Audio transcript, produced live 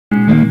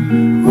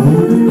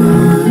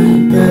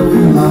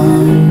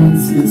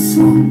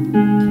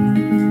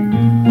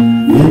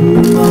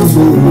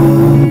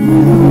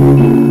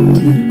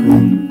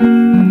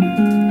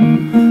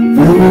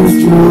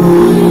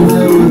joy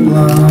there were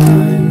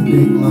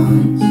blinding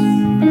lights,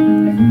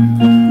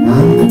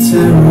 and the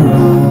terror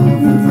of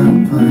the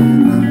vampire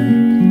night,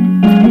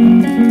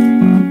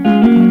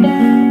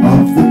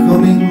 of the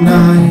coming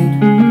night.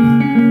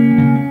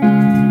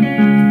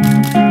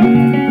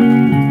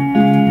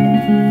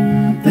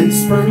 They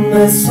sprang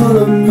their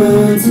solemn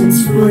birds in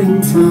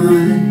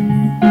springtime.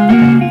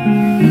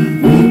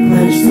 We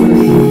pledged to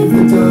leave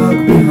the dark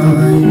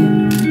behind.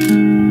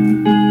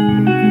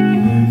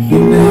 He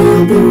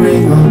nailed the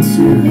ring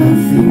onto her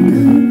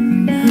finger,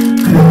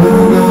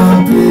 curled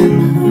up in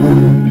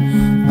her,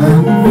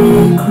 and we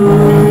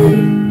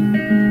cried.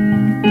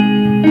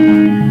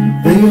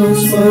 They all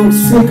smoked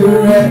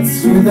cigarettes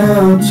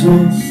without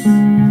us.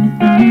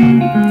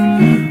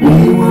 We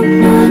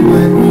wondered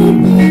when we'd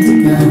meet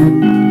again.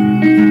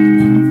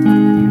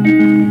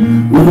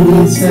 Would we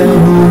sail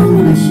home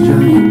this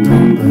giant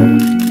number,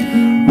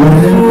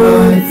 where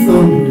white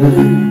thunder,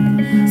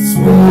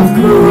 smooth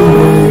cruel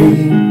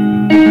rain?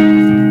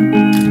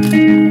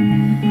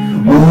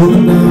 All the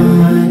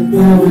night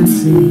there were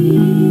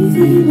TV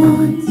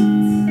lights,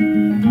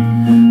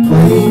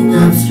 playing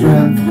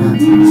abstract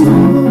patterns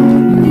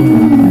on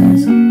your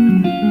eyes.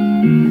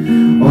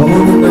 All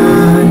the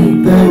night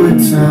there were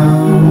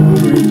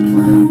towering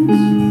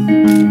plans,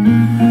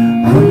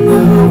 and the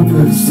hope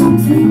of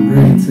something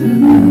greater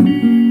than.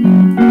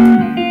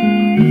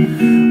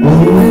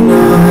 All the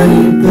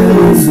night there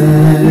was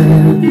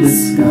endless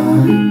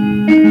sky,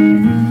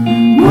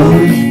 while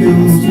the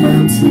hills,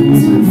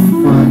 mountains and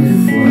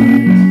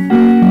fireflies.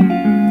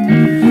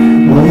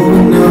 All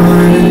the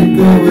night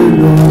there were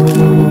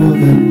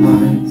northern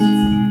lights,